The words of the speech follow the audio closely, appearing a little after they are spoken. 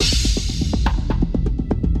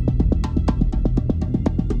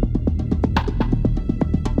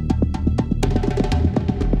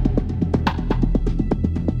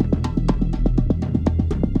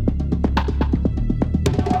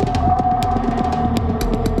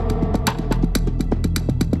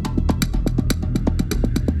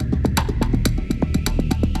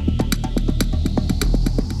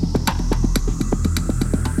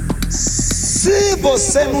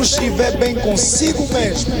você não estiver bem consigo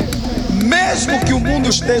mesmo, mesmo que o mundo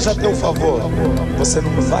esteja a teu favor, você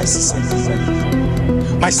não vai se sentir bem.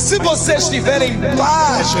 Mas se você estiver em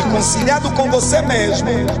paz, reconciliado com você mesmo,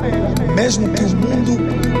 mesmo que o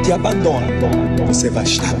mundo te abandone, você vai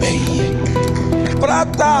estar bem. Para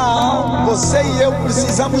tal, você e eu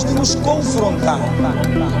precisamos de nos confrontar.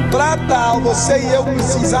 Para tal, você e eu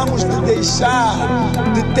precisamos de deixar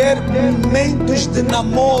de ter momentos de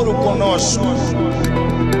namoro conosco.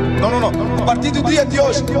 Não. A partir do dia de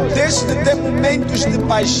hoje, deixe de ter momentos de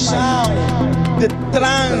paixão, de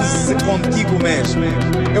transe contigo mesmo.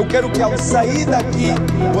 Eu quero que ao sair daqui,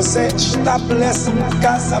 você estabeleça um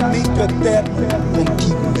casamento eterno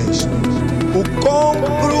contigo mesmo. O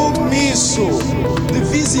compromisso de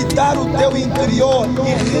visitar o teu interior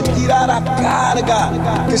e retirar a carga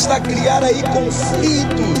que está a criar aí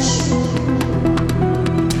conflitos.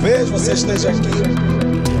 Veja, você esteja aqui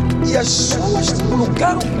e as pessoas te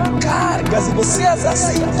colocaram cargas e você as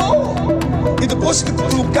aceitou. E depois que te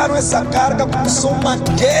colocaram essa carga, começou uma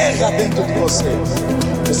guerra dentro de você.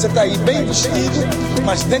 Você está aí bem vestido,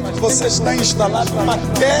 mas dentro de você está instalada uma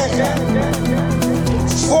guerra.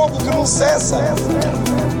 Fogo que não cessa.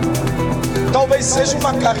 Talvez seja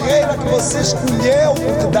uma carreira que você escolheu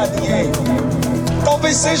por te dar dinheiro.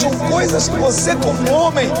 Talvez sejam coisas que você, como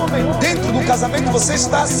homem, dentro do casamento, você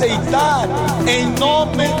está a aceitar em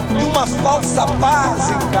nome de uma falsa paz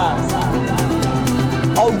em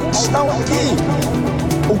casa. Alguns estão aqui.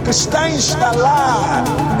 O que está a instalar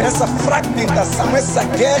essa fragmentação, essa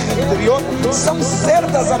guerra interior, são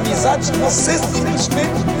certas amizades que você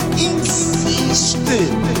simplesmente insiste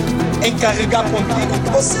em carregar contigo, porque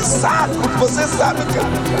você sabe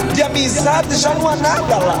que de amizade já não há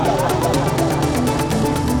nada lá.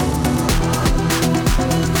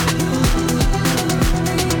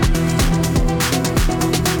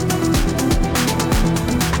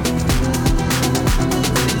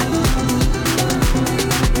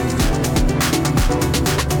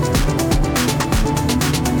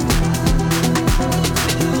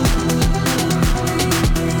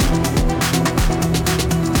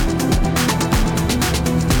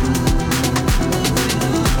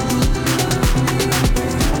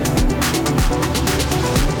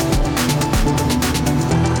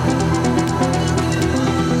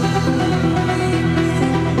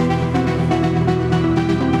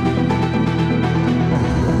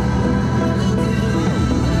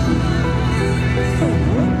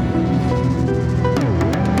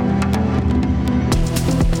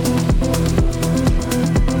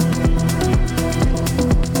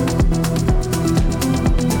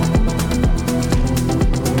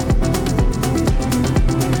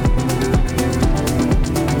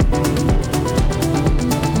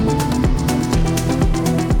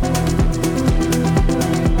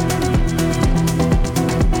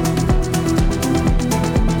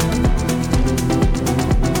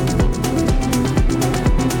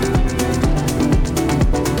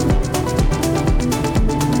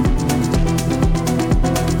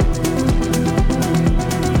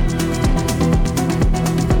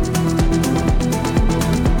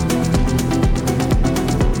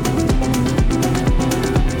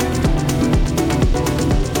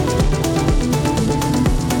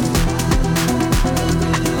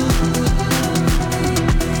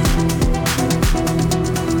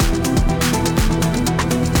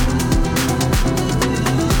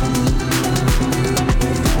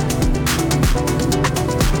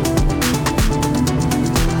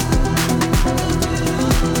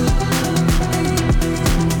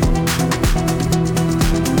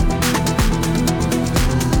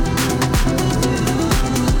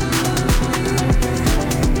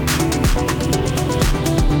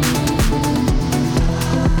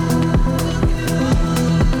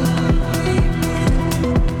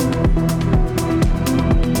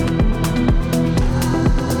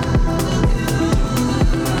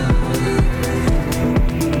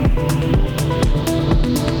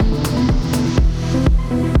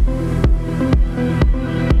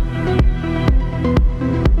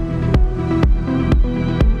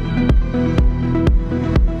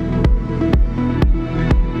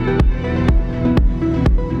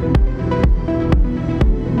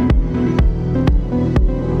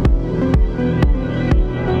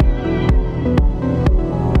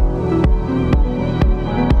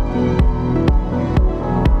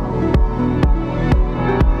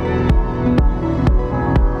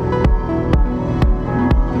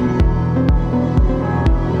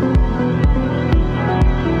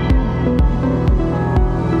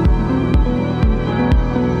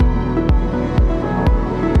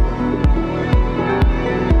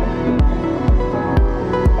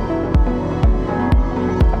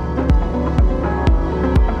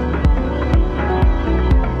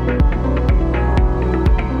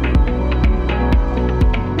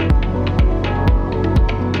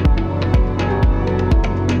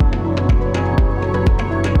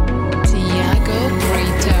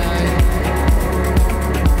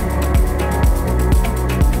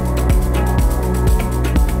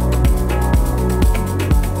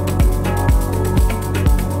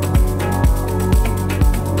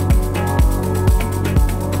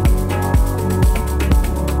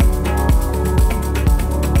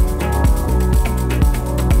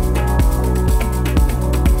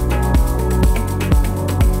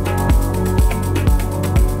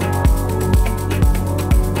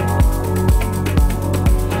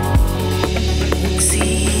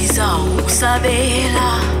 Sabela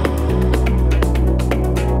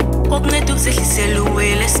kokunceda ukuzehlisela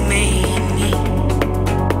uwele esimeni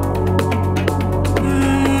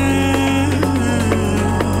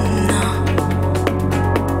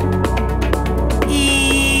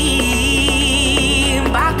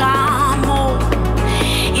imbakamo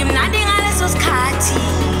imnandi ngaleso sikhathi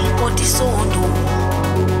kodwa isondo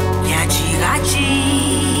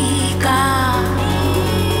liyajikajika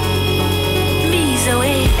bize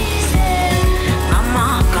we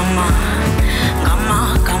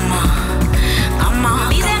Gama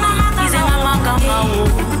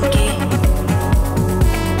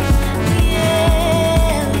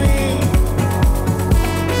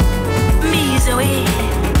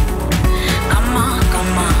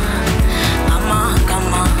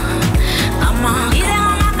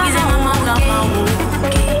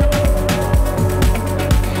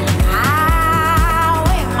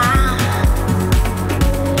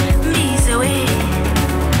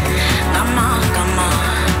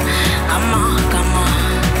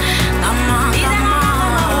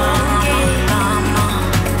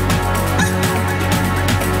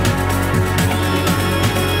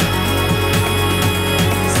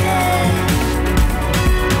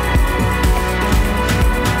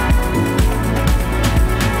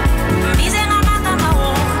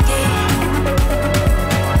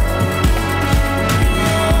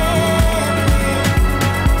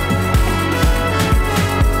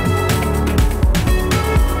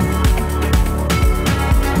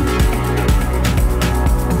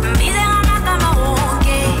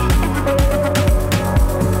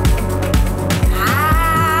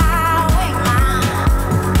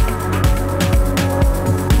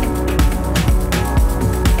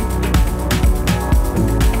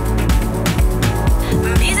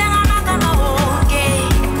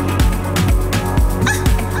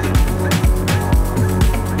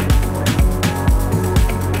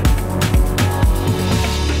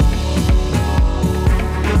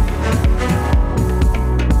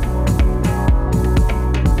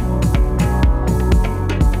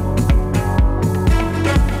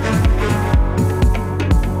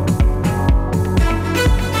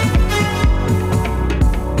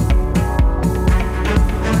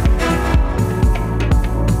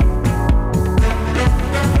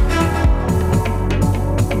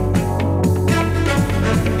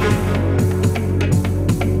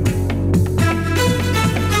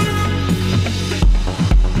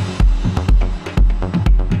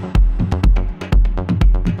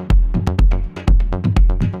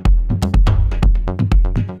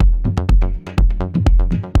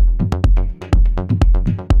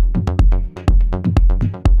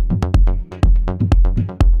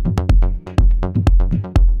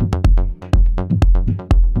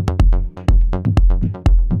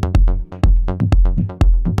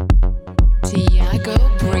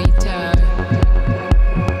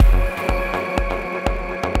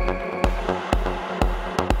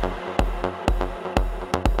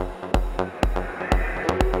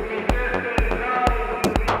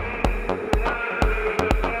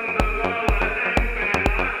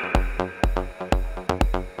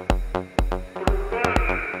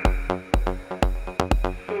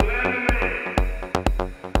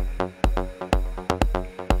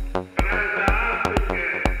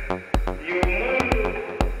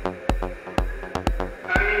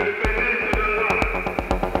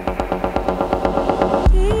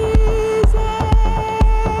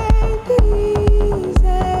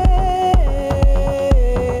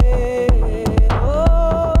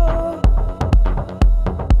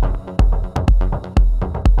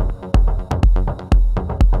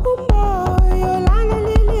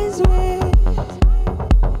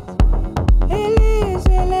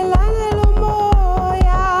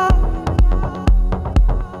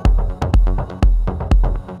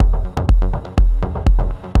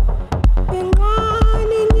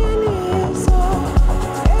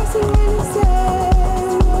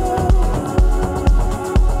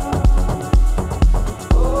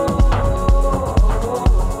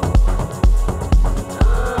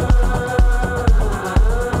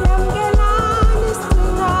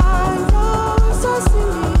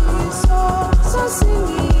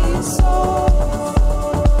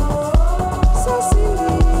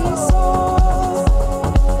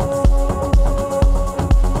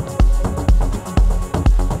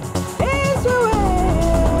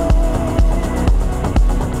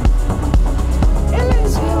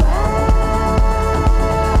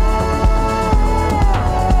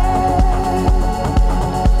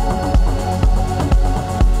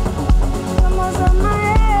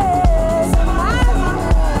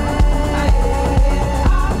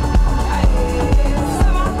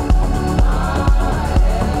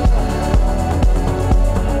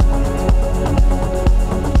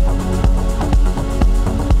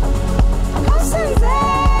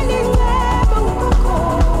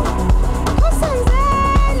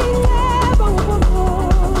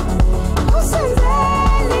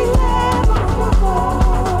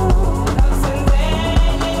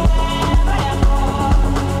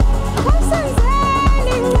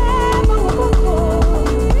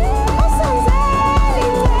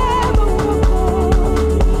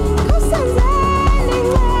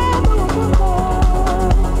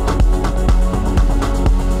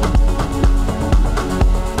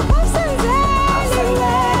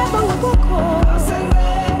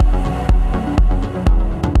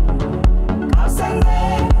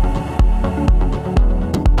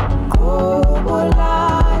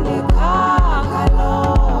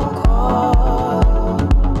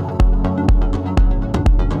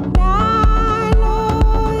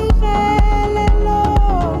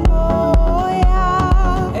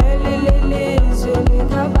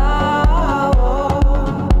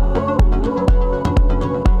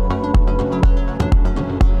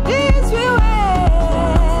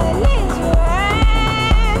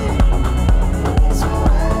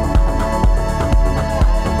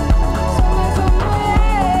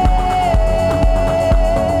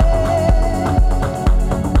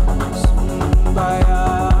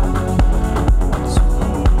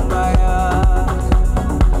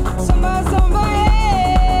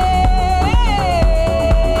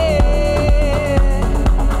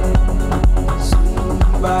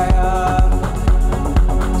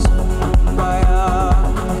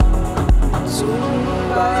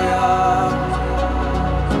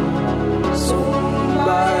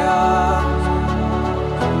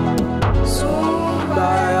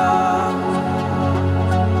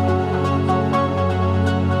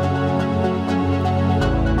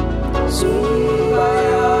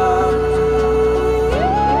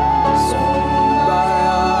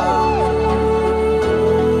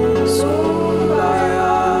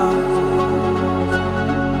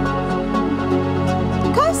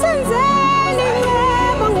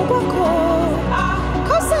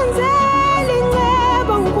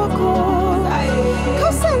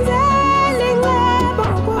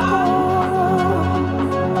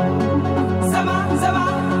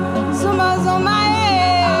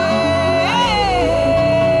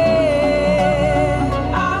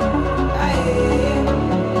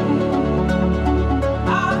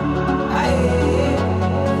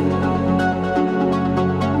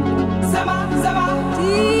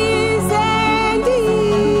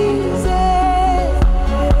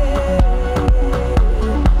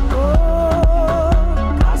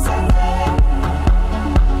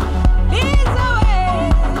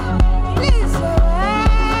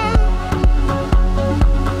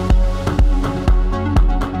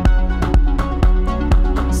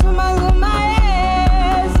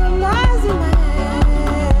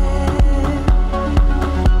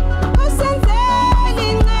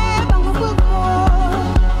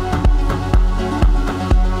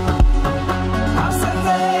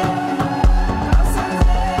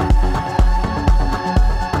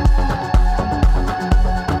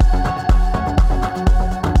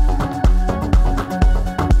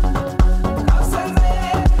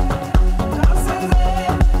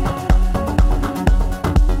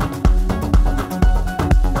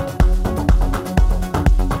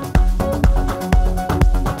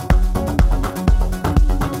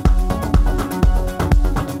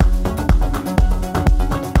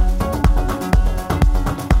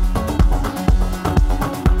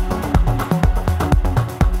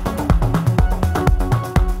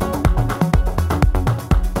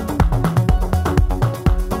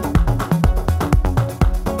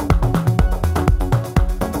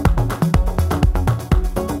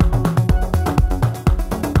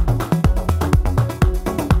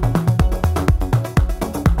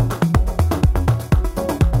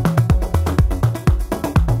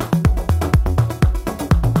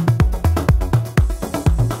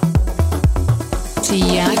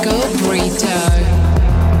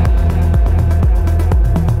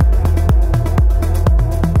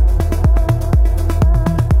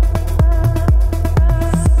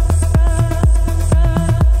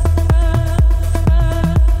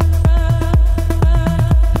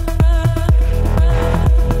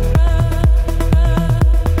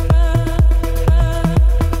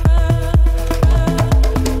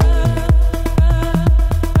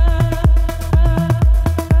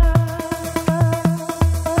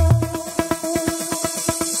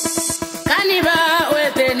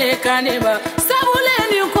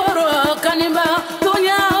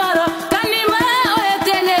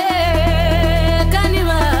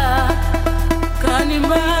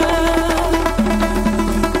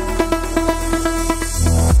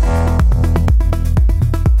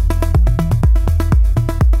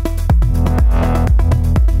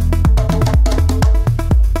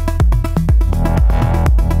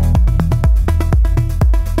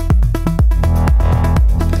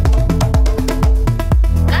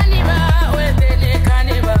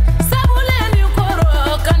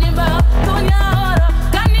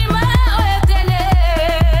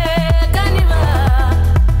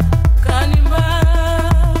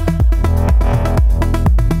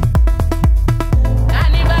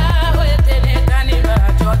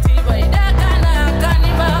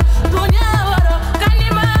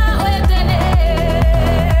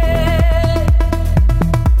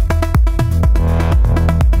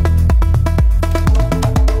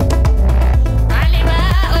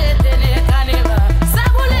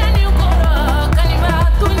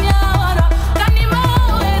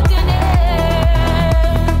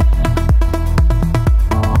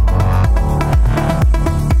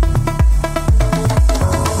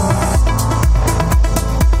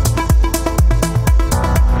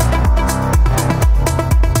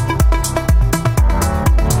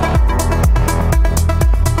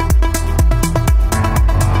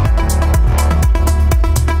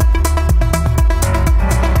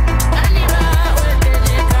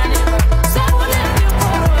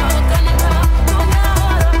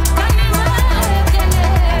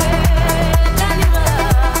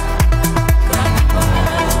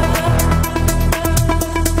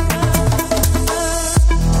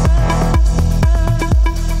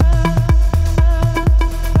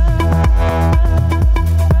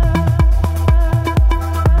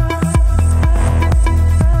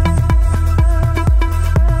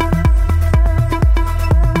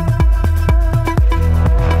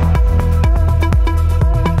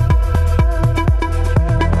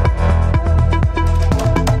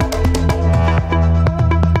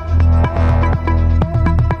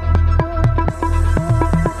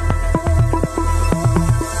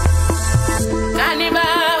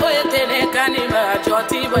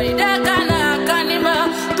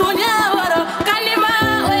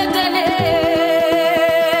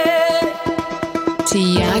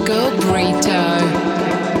Tiago Brito.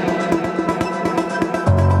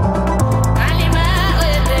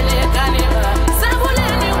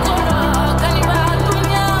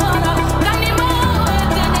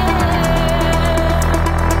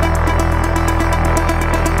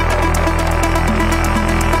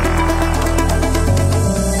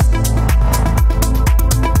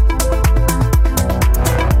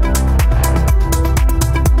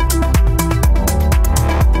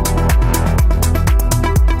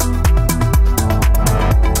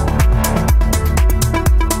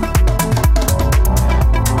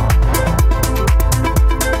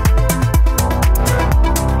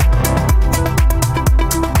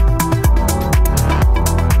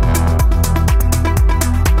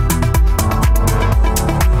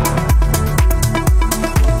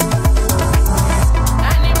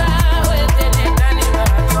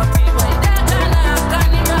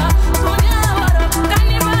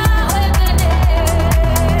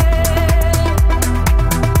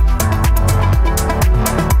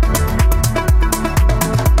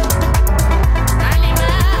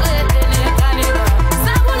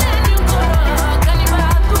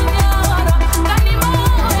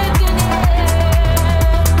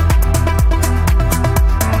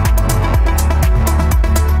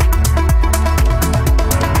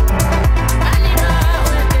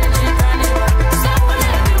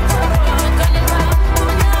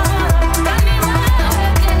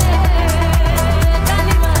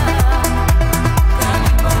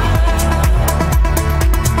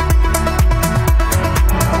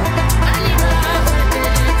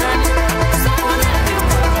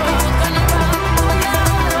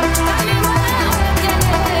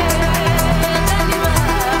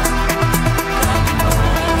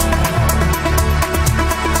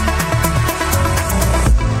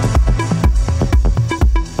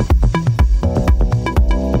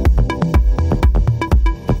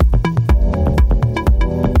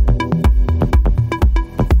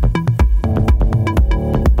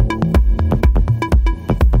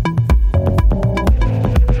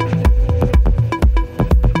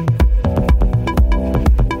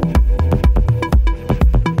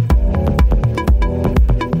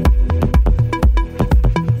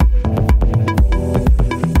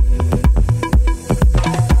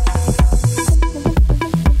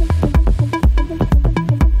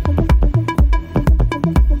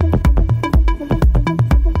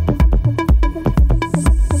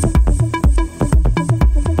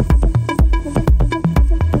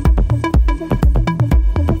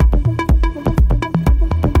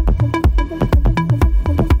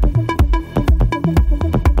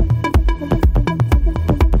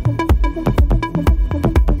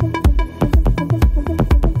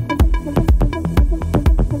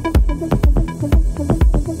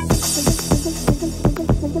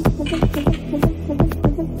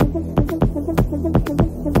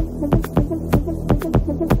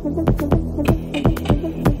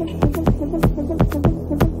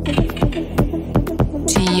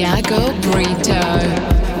 Tiago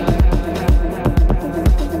Brito.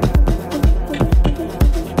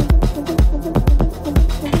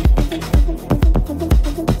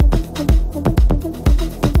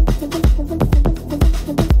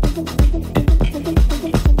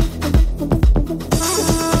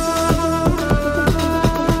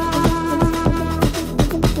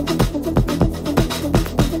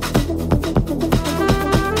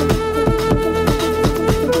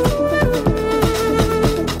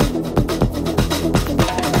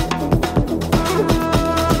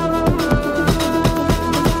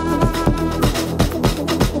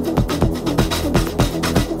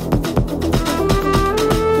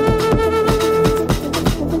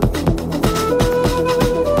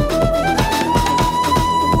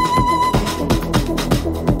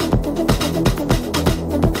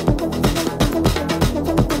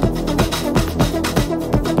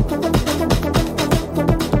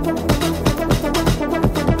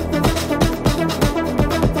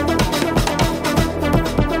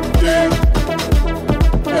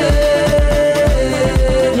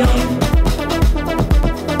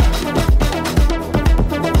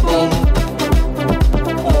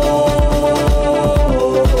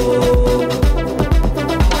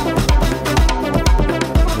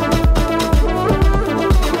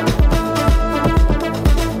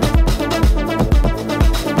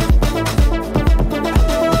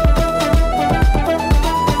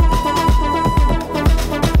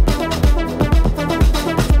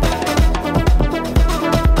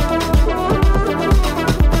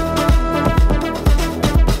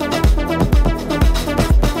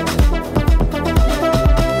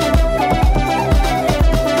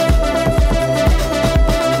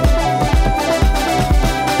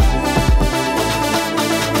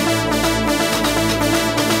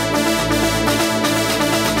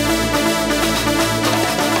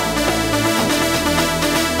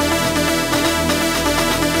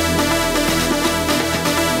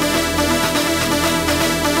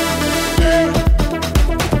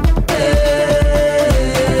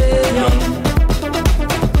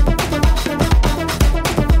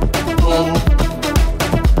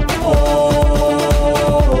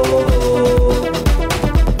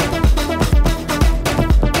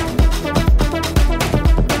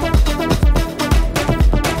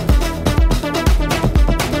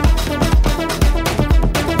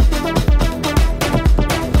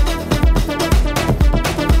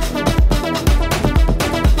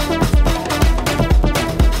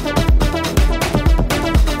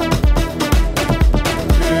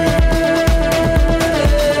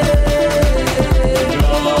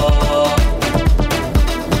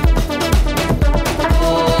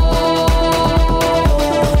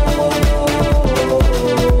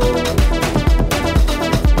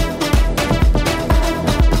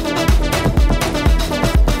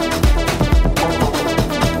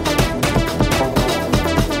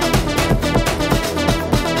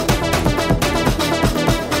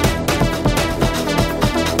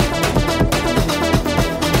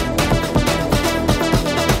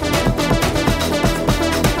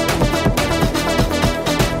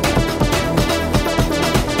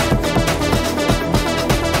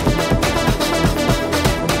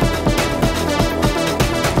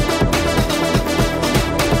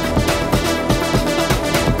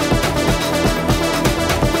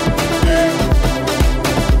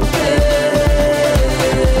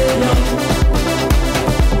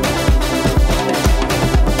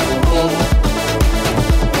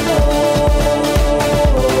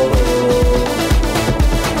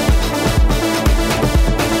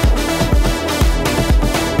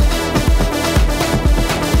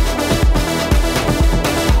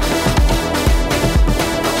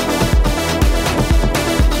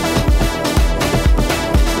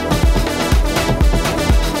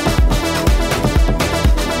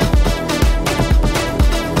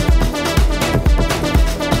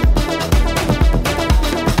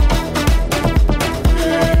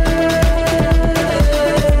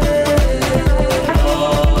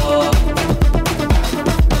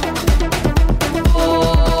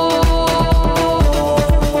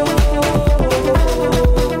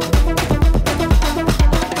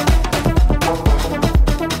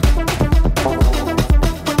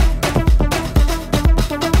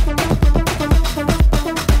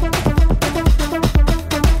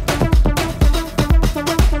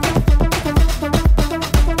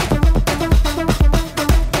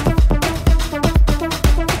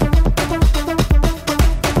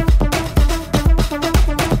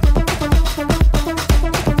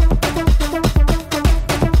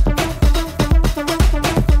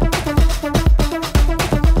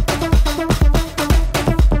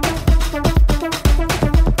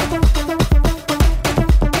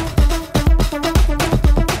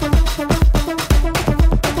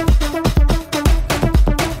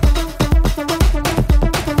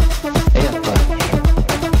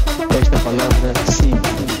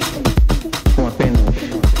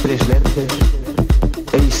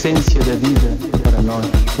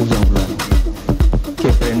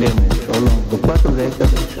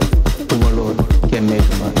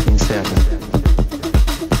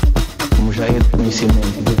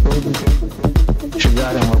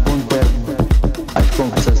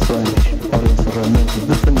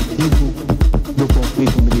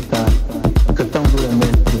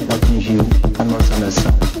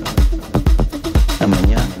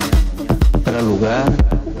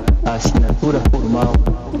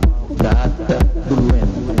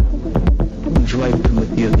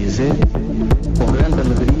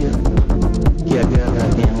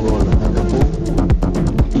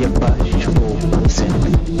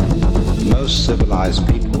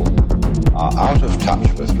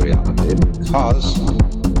 touch with reality because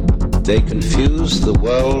they confuse the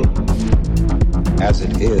world as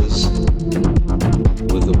it is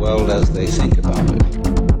with the world as they think about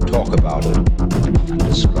it, talk about it, and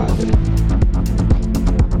describe it.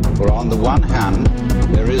 For on the one hand,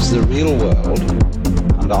 there is the real world,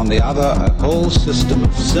 and on the other, a whole system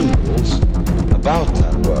of symbols about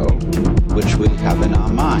that world which we have in our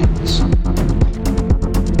minds.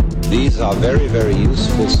 These are very, very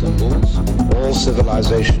useful symbols. All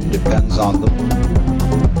civilization depends on them.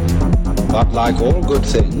 But like all good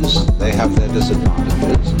things, they have their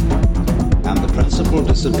disadvantages. And the principal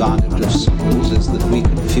disadvantage of symbols is that we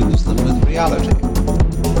confuse them with reality,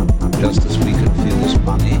 just as we confuse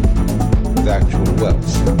money with actual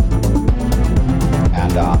wealth.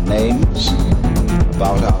 And our names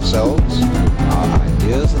about ourselves, our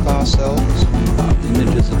ideas of ourselves, our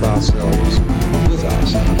images of ourselves, with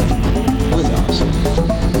ourselves, with ourselves,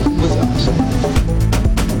 with ourselves.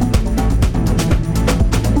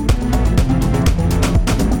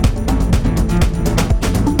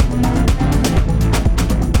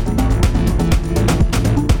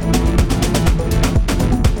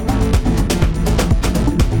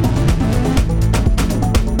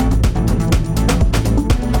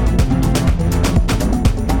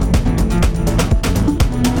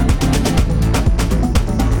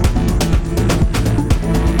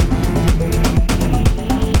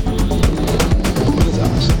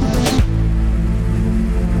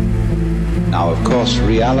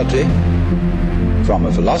 Reality, from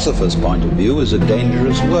a philosopher's point of view, is a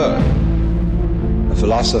dangerous word. A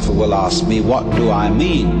philosopher will ask me, what do I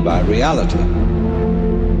mean by reality?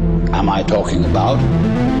 Am I talking about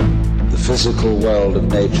the physical world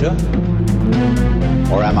of nature?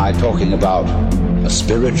 Or am I talking about a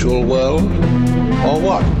spiritual world? Or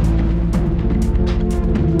what?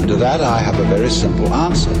 To that I have a very simple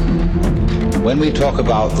answer. When we talk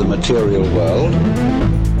about the material world,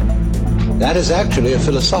 that is actually a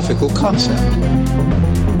philosophical concept.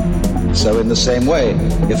 So in the same way,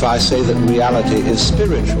 if I say that reality is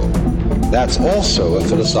spiritual, that's also a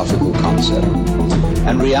philosophical concept.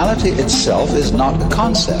 And reality itself is not a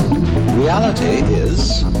concept. Reality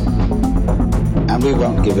is, and we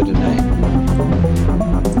won't give it a name.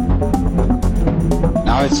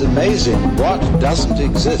 Now it's amazing what doesn't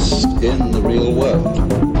exist in the real world.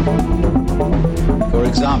 For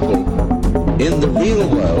example, in the real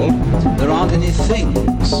world, there aren't any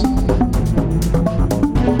things,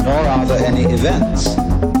 nor are there any events.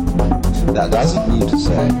 That doesn't mean to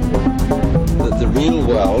say that the real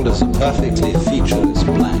world is a perfectly featureless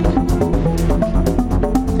blank.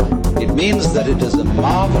 It means that it is a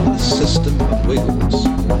marvelous system of wiggles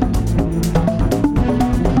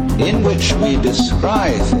in which we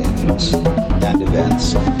describe things and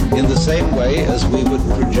events in the same way as we would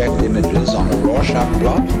project images on a Rorschach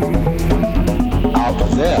plot out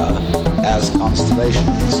there as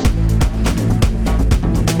constellations.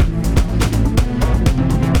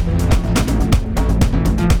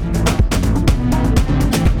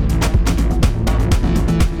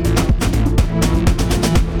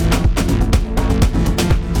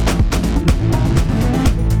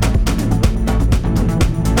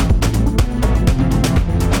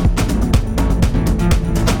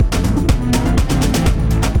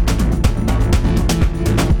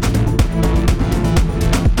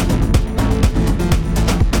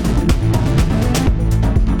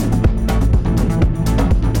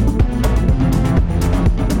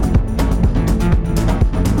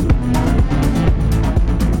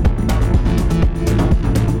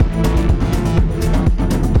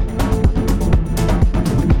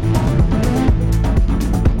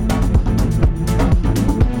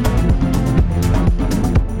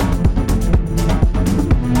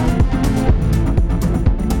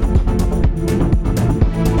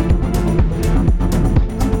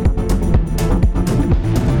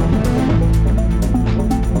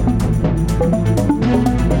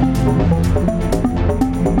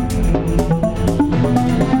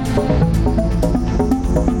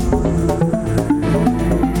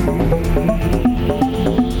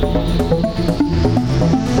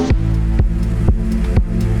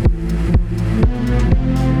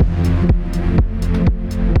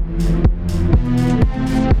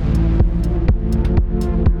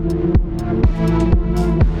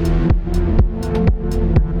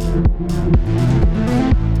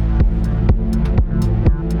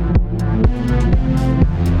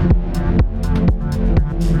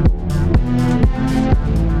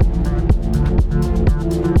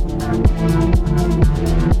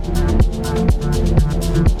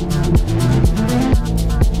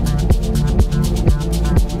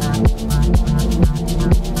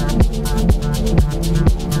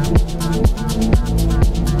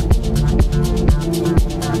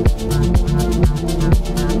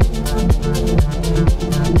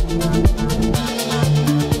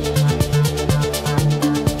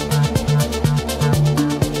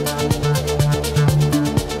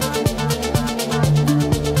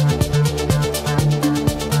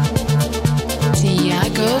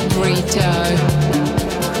 Brito.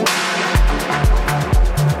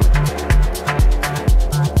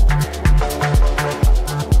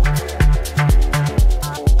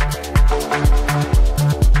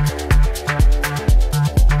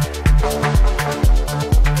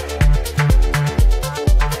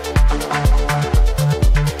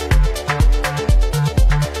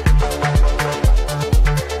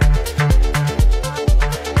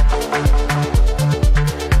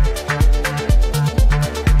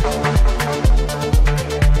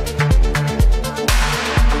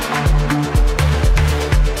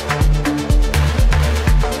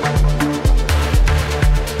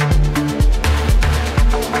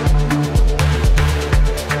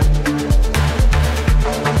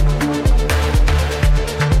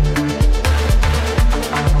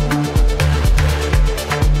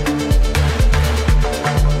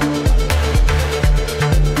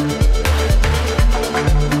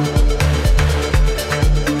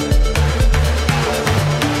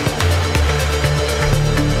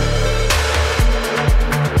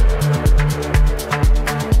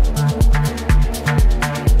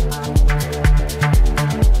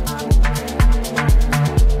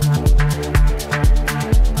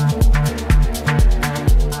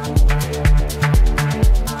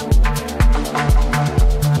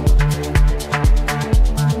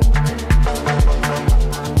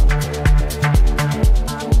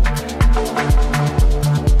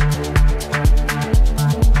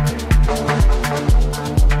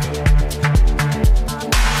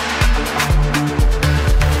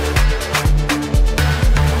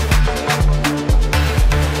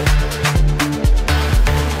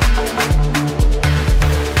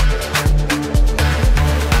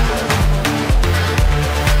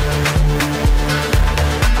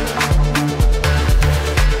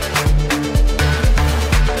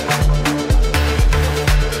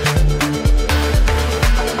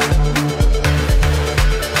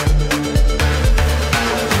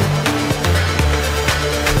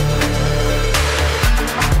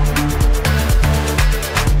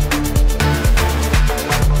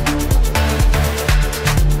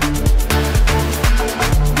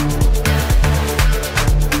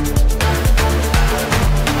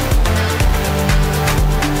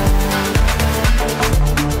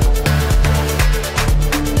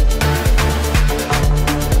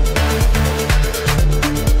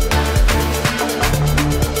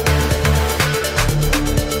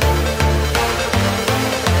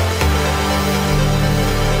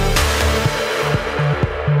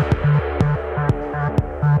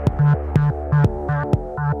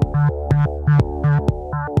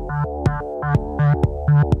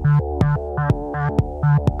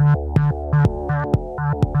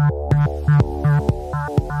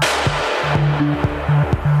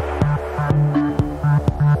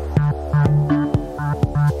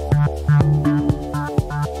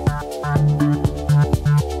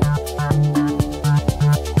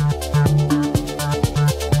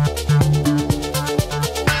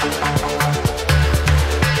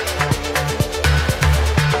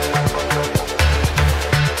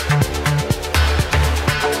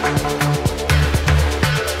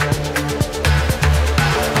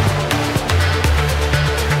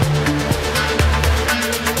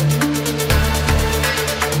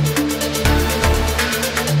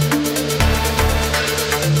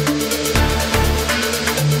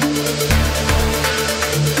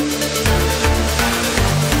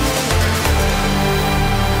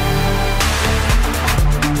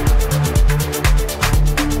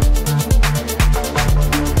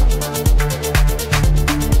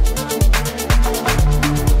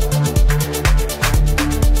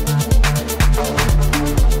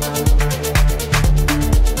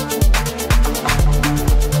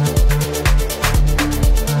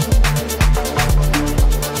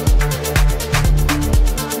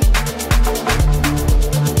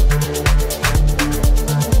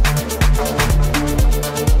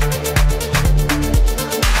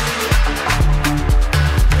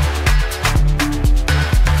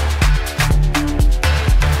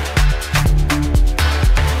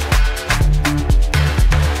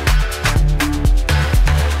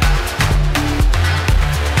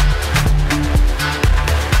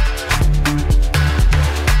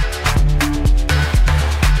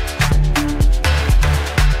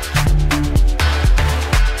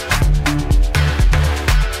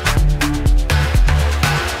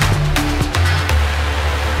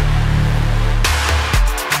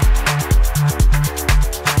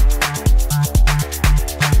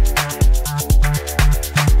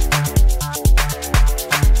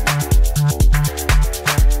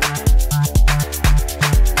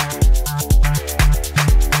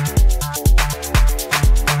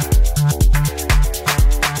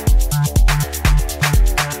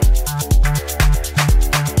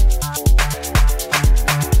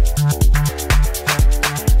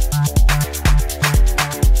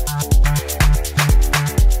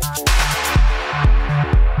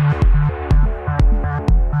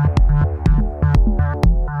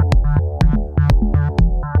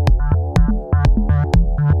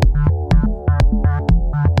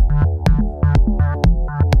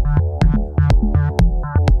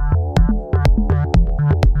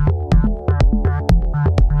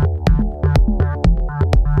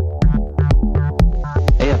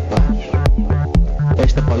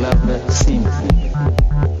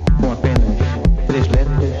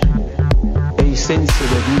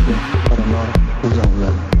 vida para nós, os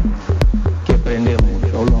angolanos, que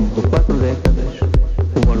aprendemos ao longo de 4 décadas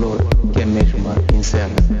o valor que a mesma encerra.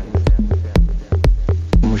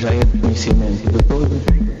 Como já é de conhecimento de todos,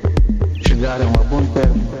 chegaram a bom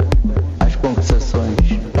termo as conversações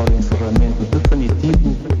para o encerramento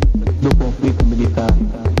definitivo do conflito militar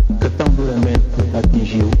que tão duramente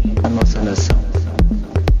atingiu a nossa nação.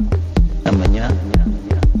 Amanhã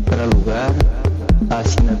terá lugar a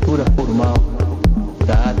assinatura formal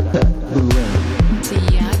da ata do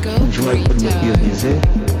Luanda. Nos vai permitir dizer,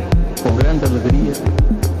 com grande alegria,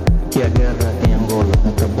 que a guerra em Angola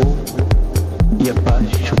acabou e a paz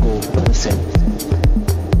chegou para sempre.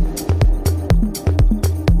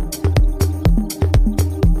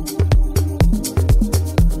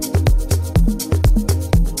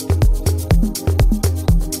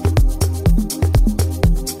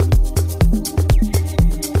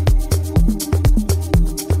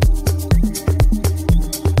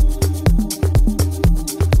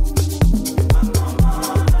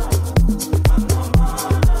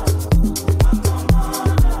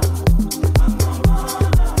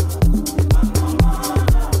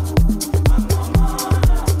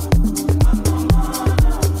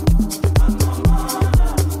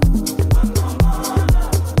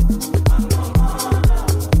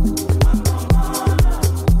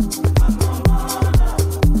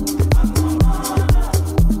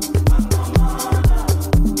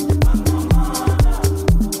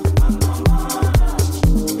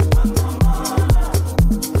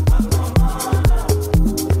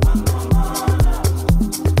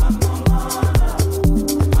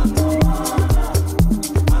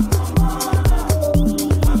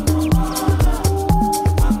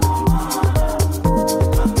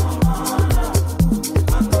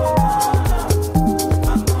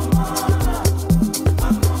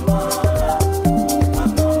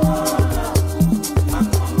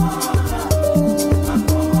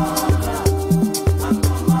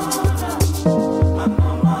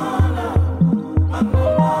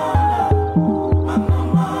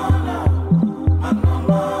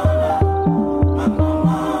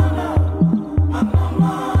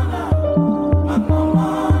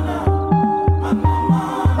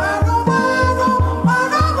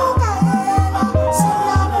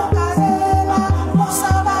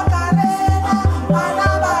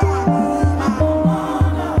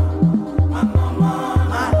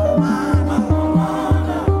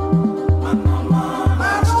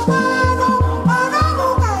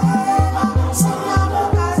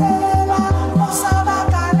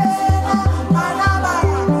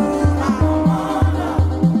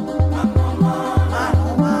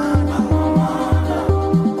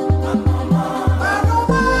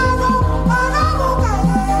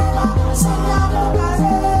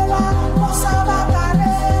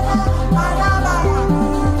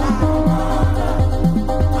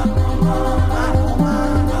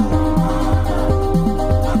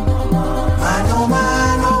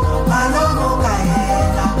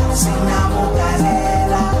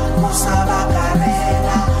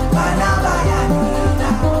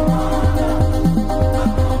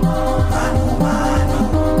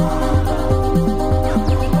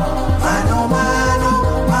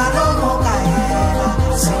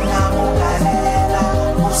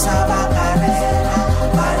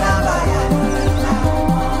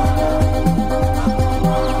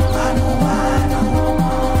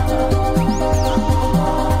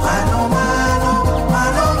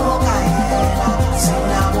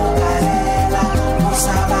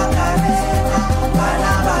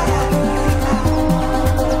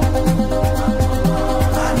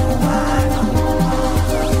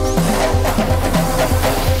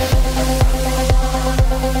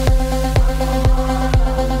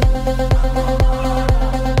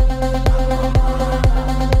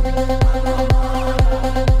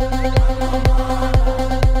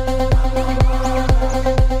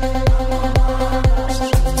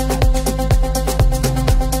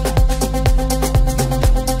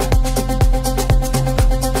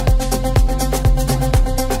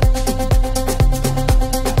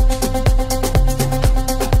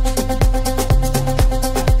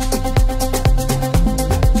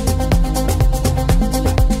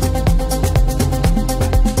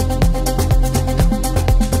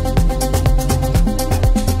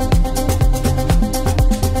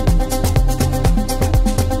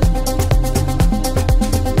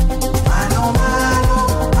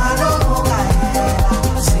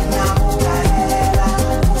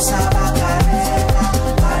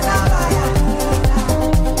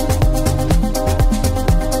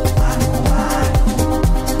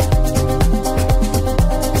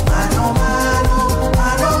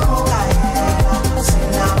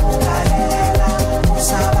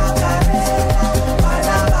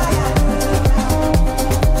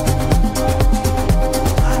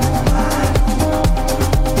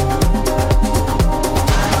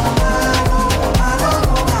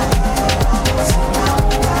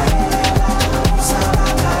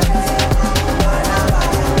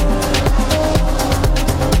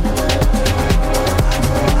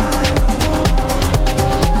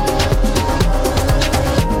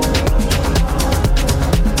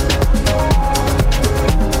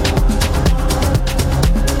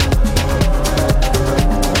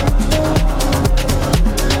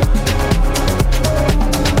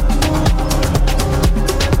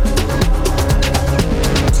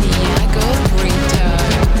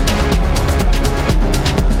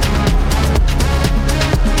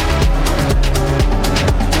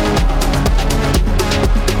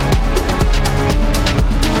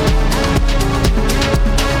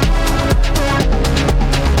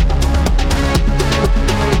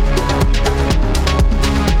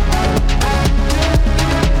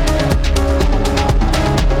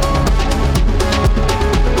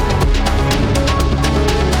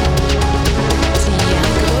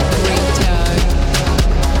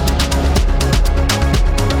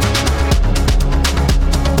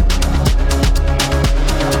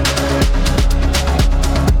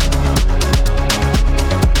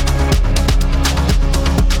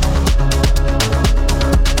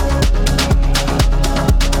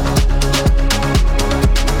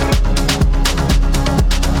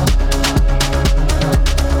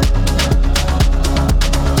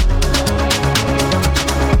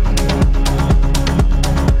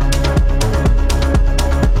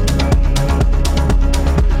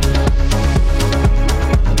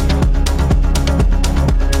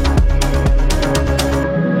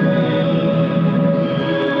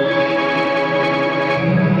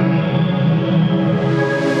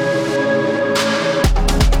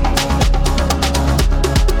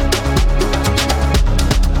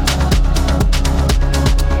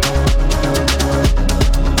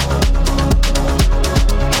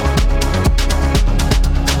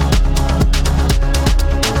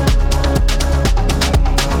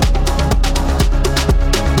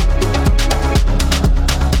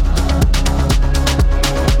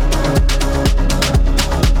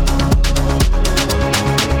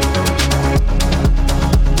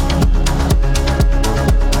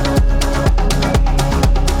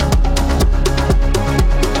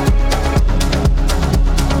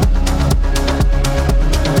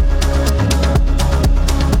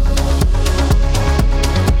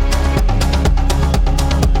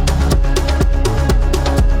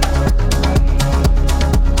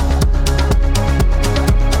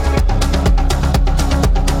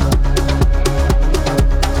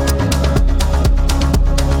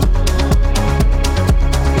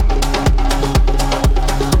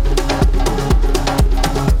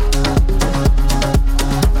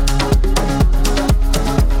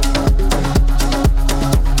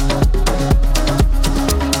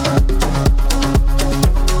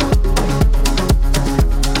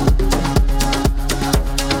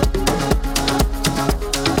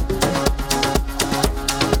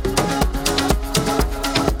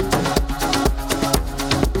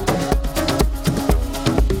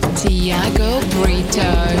 Tiago Brito.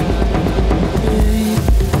 Ei,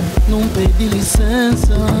 não pedi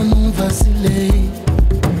licença, não vacilei.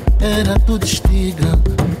 Era tudo estiga,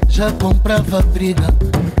 já comprava briga.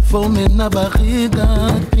 Fome na barriga,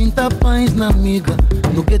 30 pães na miga.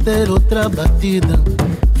 No que ter outra batida.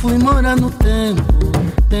 Fui morar no tempo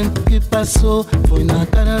que passou. Foi na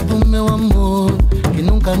cara do meu amor, que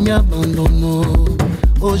nunca me abandonou.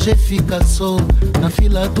 Hoje fica só, na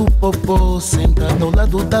fila do popô, sentado ao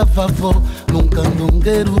lado da vovó, num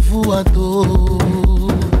candongueiro voador.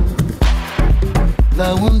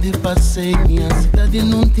 Lá onde passei, minha cidade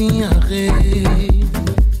não tinha rei.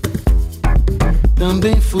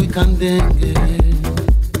 Também fui candengue,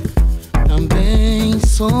 também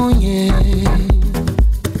sonhei.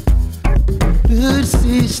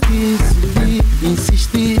 Persisti, segui,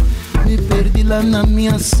 insisti, me perdi lá na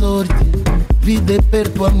minha sorte. Vi de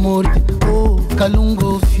perto a morte, oh,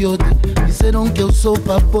 calungo fiote. Disseram que eu sou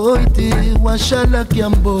papoite, o achala que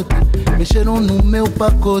ambote. Mexeram no meu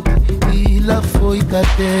pacote e lá foi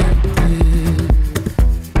catete.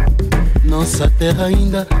 Nossa terra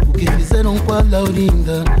ainda, o que fizeram com a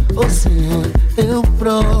Laurinda. Oh Senhor, eu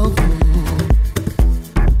provo.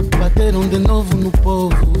 Bateram de novo no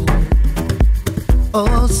povo.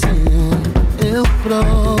 Oh Senhor, eu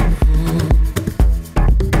provo.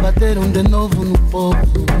 Bateram de novo no povo.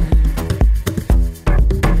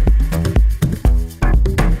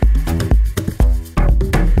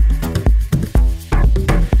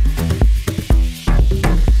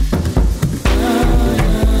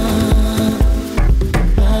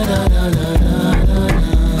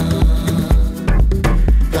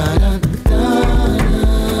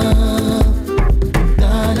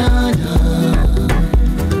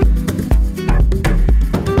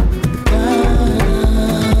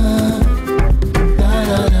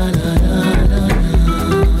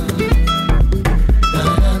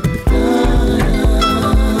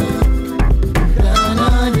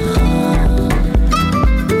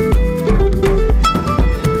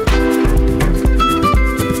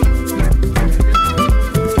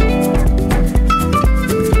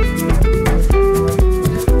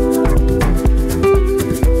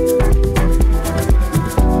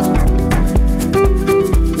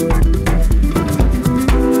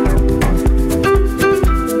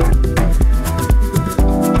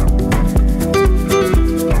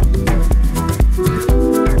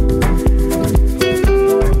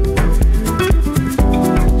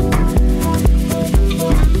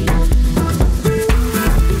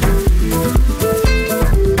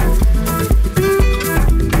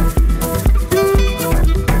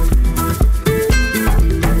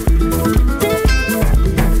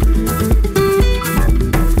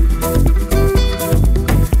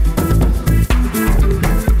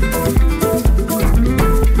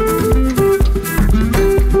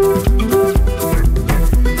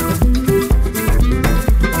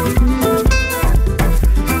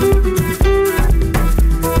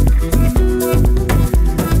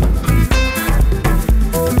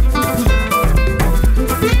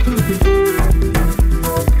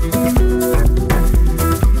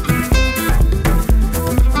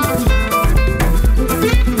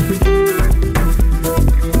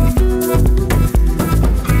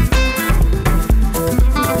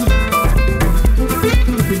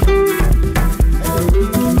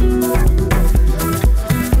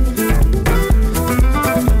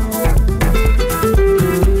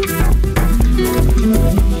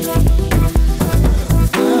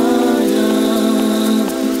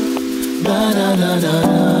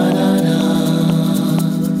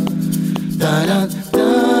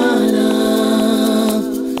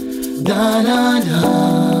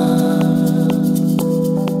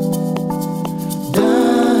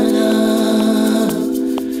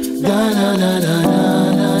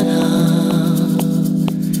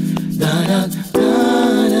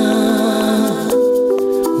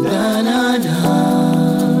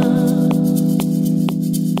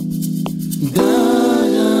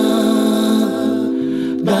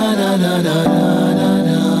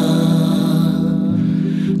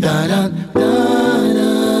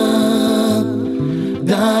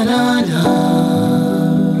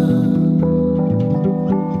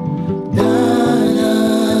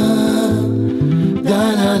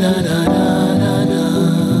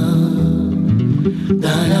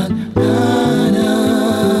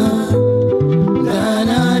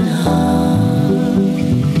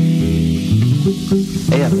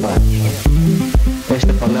 É a paz.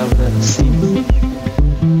 Esta palavra simples,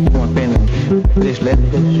 com apenas 3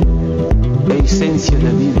 letras, é a essência da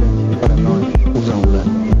vida para nós, os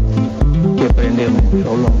angolanos, que aprendemos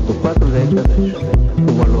ao longo de 4 décadas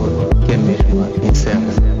o valor que a mesma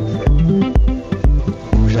encerra.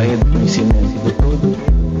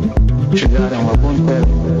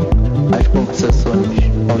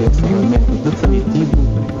 encerramento definitivo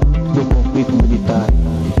do conflito militar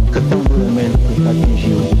que tão duramente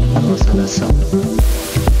atingiu a nossa nação.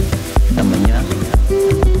 Amanhã,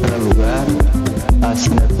 para lugar a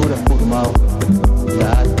assinatura formal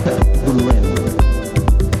da ata do Lueno,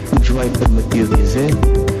 nos vai permitir dizer,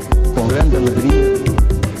 com grande alegria,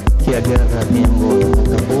 que a guerra em Angola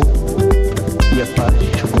acabou e a paz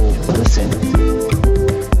chegou para sempre.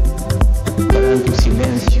 Perante o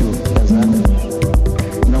silêncio das armas,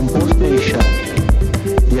 não posso deixar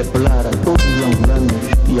de apelar a todos os angolanos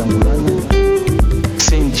e angolanas,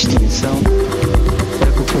 sem distinção,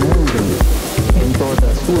 para que comungem em toda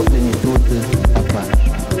a sua plenitude a paz.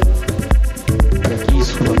 Para que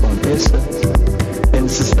isso aconteça, é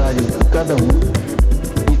necessário que cada um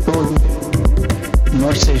e todos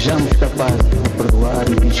nós sejamos capazes de perdoar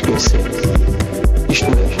e de esquecer. Isto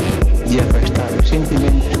é, de afastar os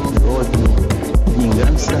sentimentos de ódio e de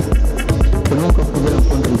vingança que nunca poderão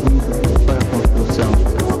contribuir para a construção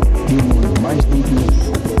de um mundo mais digno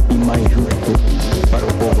e mais justo para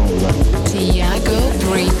o povo angolano. Tiago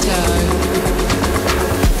Brito.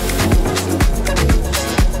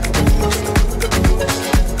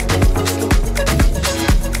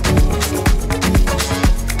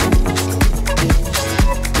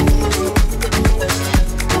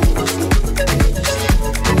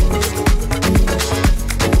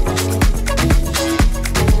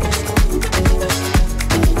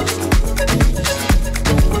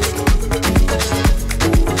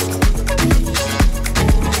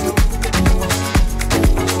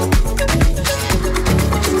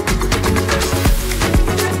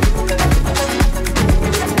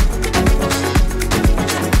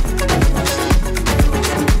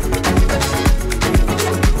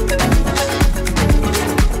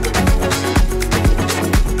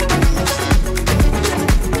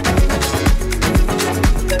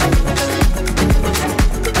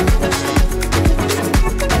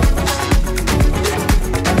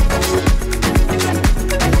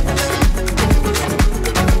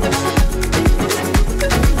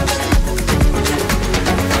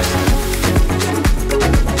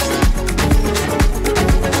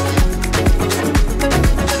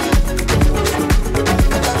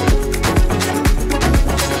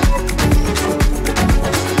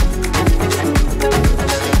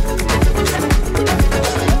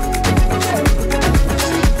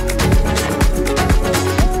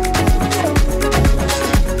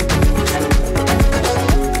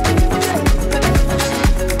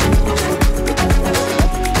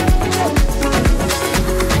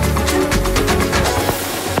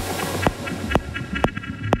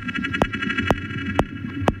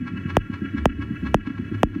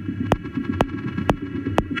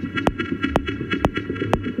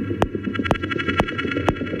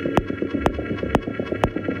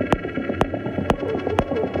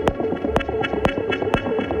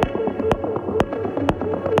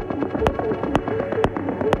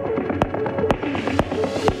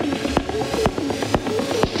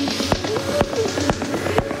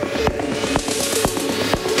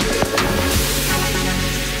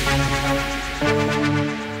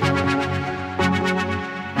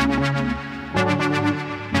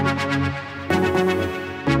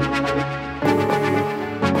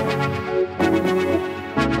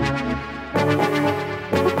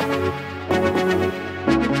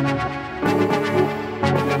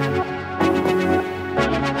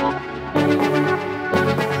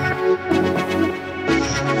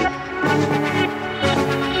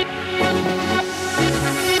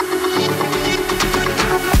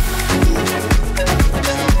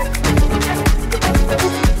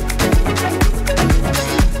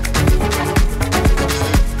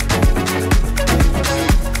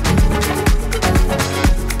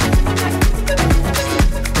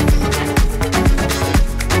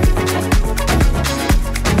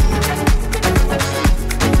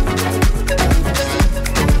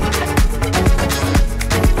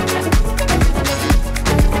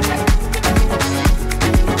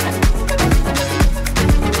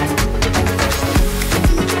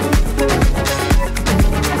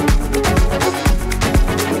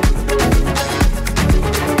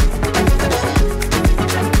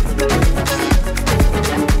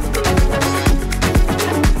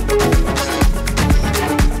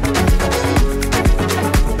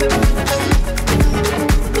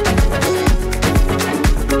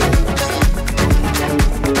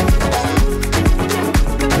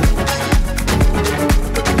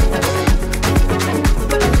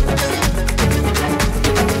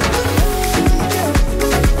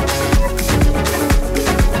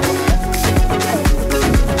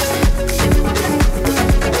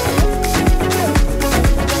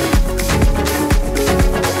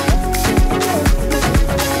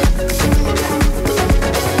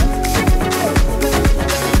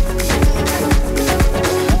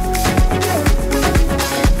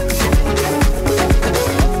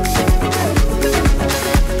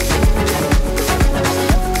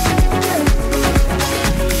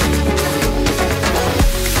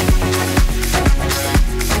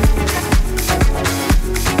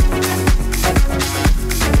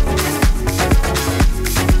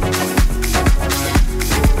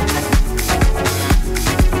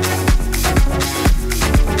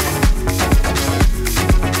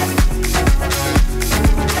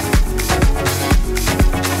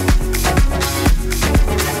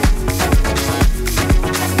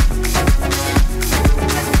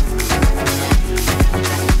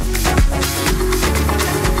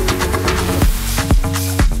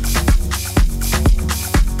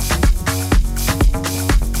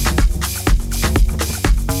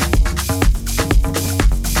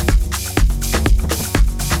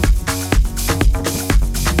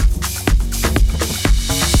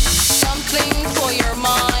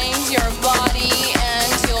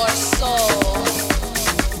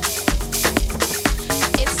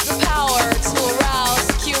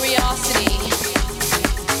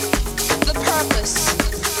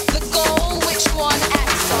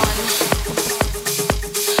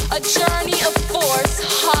 A journey of force,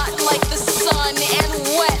 hot like the sun and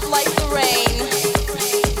wet like the rain.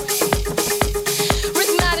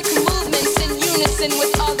 Rhythmic movements in unison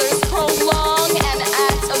with others prolong an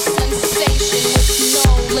act of sensation with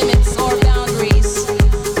no limits or boundaries.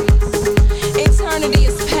 Eternity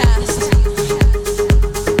is past.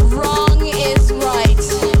 Wrong is right.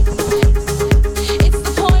 It's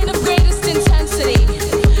the point of greatest intensity.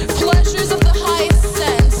 Pleasures of the highest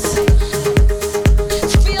sense.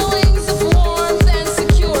 Feelings of warmth and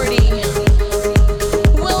security.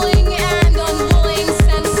 Willing and unwilling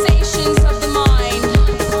sensations of the mind.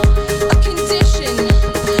 A condition.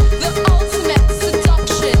 The ultimate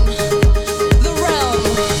seduction. The realm.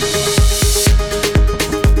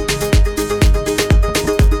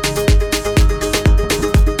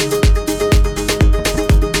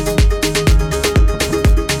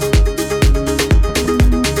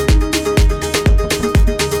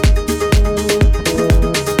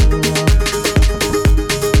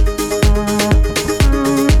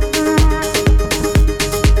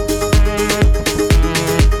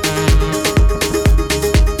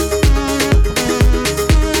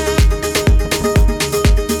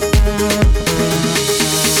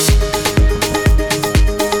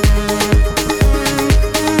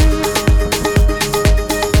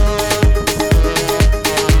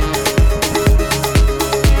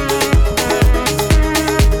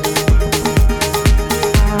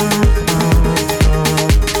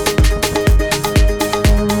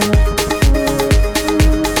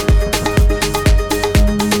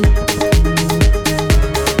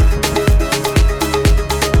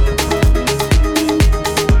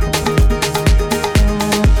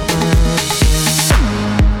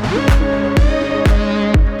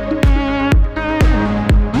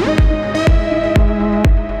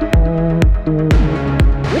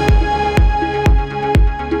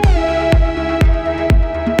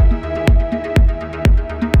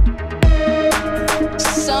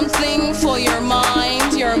 Something for your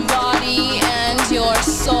mind, your body, and your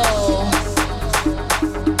soul.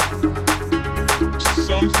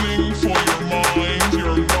 Something for your mind,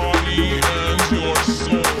 your body, and your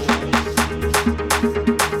soul.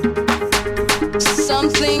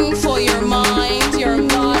 Something for your mind, your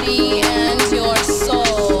body, and your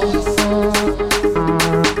soul.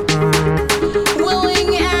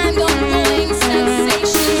 Willing and unwilling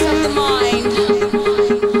sensations of the mind.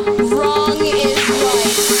 Wrong is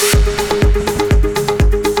right.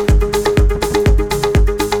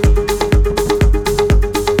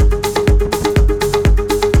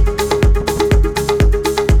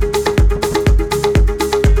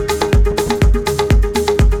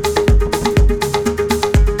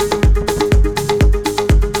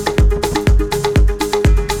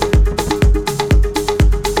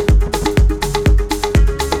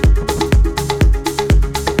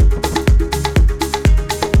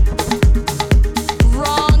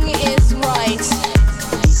 Wrong is right.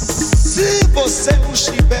 Se você não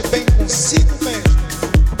estiver bem consigo mesmo,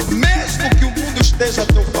 mesmo que o mundo esteja a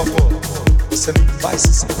teu favor, você não vai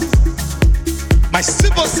se sentir. Mas se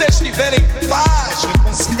você estiver em paz,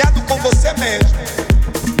 reconciliado com você mesmo,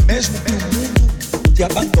 mesmo que o mundo te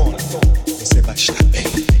abandone, você vai estar bem.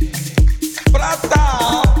 Pra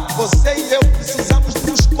tal, você e eu precisamos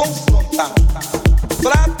nos confrontar.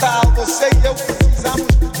 Pra tal, você e eu precisamos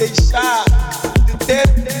deixar de ter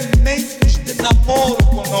momentos de namoro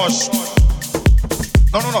conosco.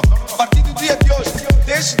 Não. A partir do dia de hoje,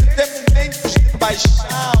 deixe de ter momentos de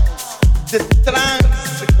paixão, de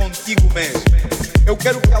transe contigo mesmo. Eu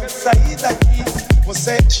quero que ao sair daqui,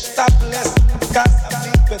 você estabeleça um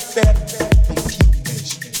casamento eterno contigo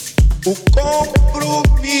mesmo. O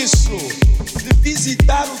compromisso de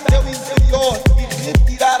visitar o teu interior e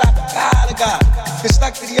retirar a carga que está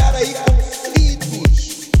a criar aí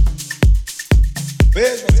conflitos.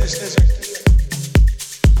 Veja, você esteja aqui.